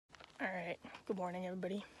Alright, good morning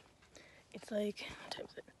everybody. It's like, what time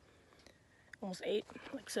is it? Almost 8,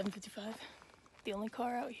 like 7:55. The only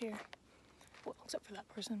car out here, well, except for that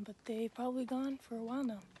person, but they've probably gone for a while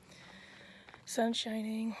now. Sun's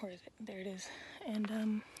shining, where is it? There it is.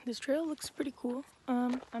 And this trail looks pretty cool.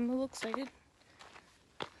 I'm a little excited.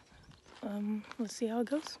 Let's see how it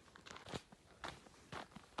goes.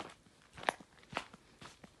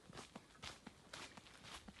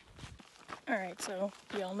 Alright, so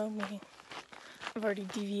y'all know me. I've already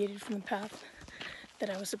deviated from the path that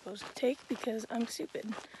I was supposed to take because I'm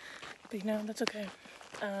stupid. But you know, that's okay.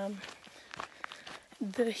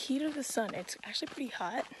 The heat of the sun, it's actually pretty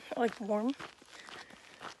hot, like warm.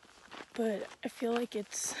 But I feel like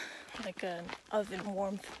it's like an oven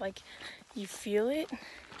warmth. Like you feel it,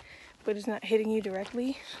 but it's not hitting you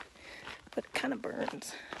directly. But it kind of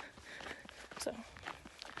burns. So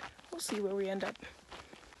we'll see where we end up.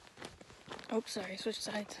 Oh, sorry, switch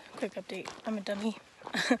sides. Quick update. I'm a dummy.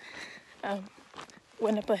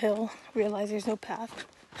 Went up a hill, realized there's no path,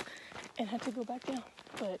 and had to go back down.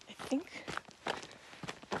 But I think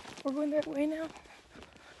we're going the right way now.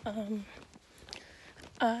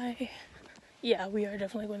 Yeah, we are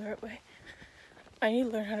definitely going the right way. I need to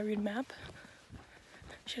learn how to read a map.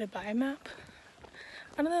 Should I buy a map?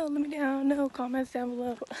 I don't know, let me know, comments down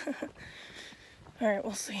below. Alright,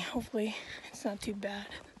 we'll see. Hopefully it's not too bad.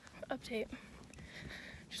 Update.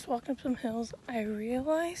 Just walking up some hills, I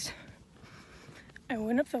realized I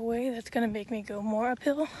went up the way that's gonna make me go more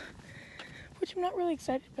uphill, which I'm not really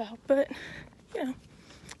excited about, but you know,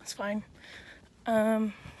 it's fine.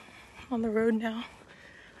 I'm on the road now,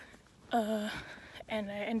 and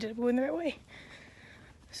I ended up going the right way.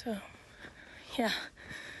 So, yeah,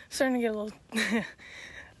 starting to get a little,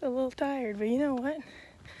 a little tired, but you know what?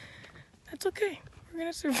 That's okay. We're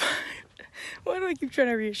gonna survive. Why do I keep trying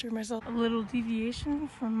to reassure myself? A little deviation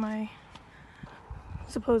from my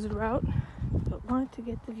supposed route, but wanted to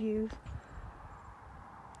get the views.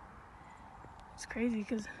 It's crazy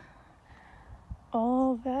because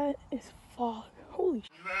all that is fog. Holy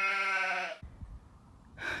shit.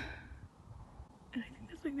 And I think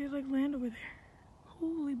that's like there's like land over there.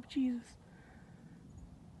 Holy Jesus.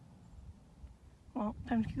 Well,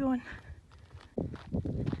 time to keep going.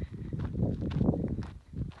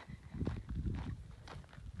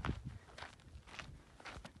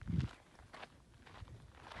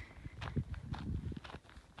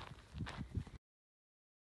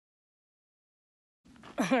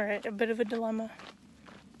 Alright, a bit of a dilemma.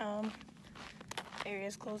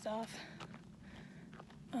 Area's closed off.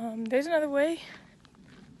 There's another way.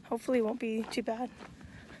 Hopefully it won't be too bad.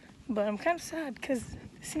 But I'm kind of sad because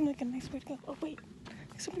it seemed like a nice way to go. Oh wait,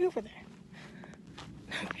 there's somebody over there.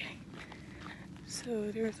 Okay.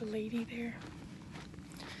 So there was a lady there.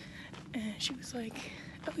 And she was like,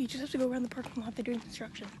 oh, you just have to go around the parking lot. They're doing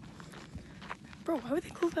construction. Bro, why would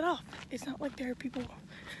they close that off? It's not like there are people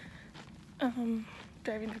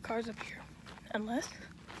driving their cars up here. Unless.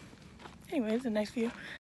 Anyway, it's a nice view.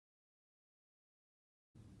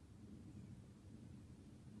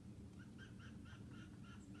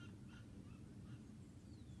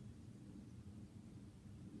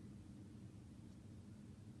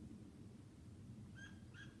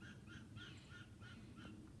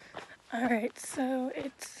 Alright, so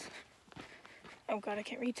it's, oh god, I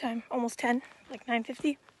can't read time, almost 10, like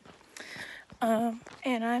 9:50.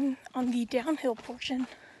 And I'm on the downhill portion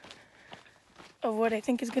of what I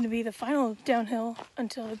think is going to be the final downhill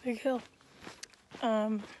until the big hill.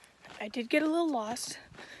 I did get a little lost,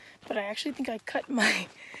 but I actually think I cut my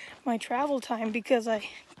travel time because I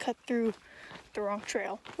cut through the wrong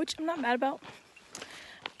trail, which I'm not mad about.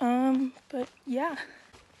 But yeah,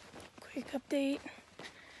 quick update.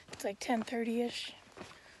 It's like 10:30ish.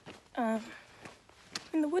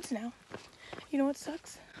 In the woods now. You know what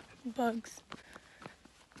sucks? Bugs.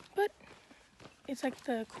 But it's like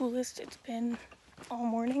the coolest it's been all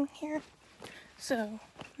morning here. So,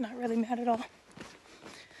 not really mad at all.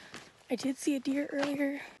 I did see a deer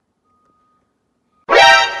earlier.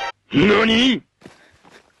 NANI?!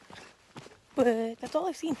 But that's all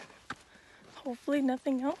I've seen. Hopefully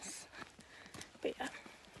nothing else. But yeah.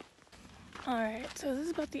 Alright, so this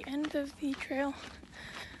is about the end of the trail.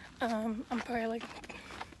 I'm probably like,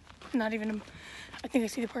 not even, I think I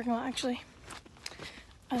see the parking lot actually.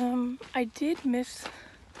 I did miss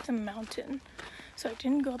the mountain, so I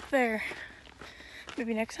didn't go up there.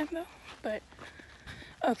 Maybe next time though, but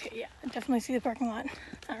okay, yeah, I definitely see the parking lot.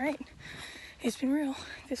 Alright, it's been real.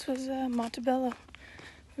 This was Monte Bello.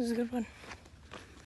 It was a good one.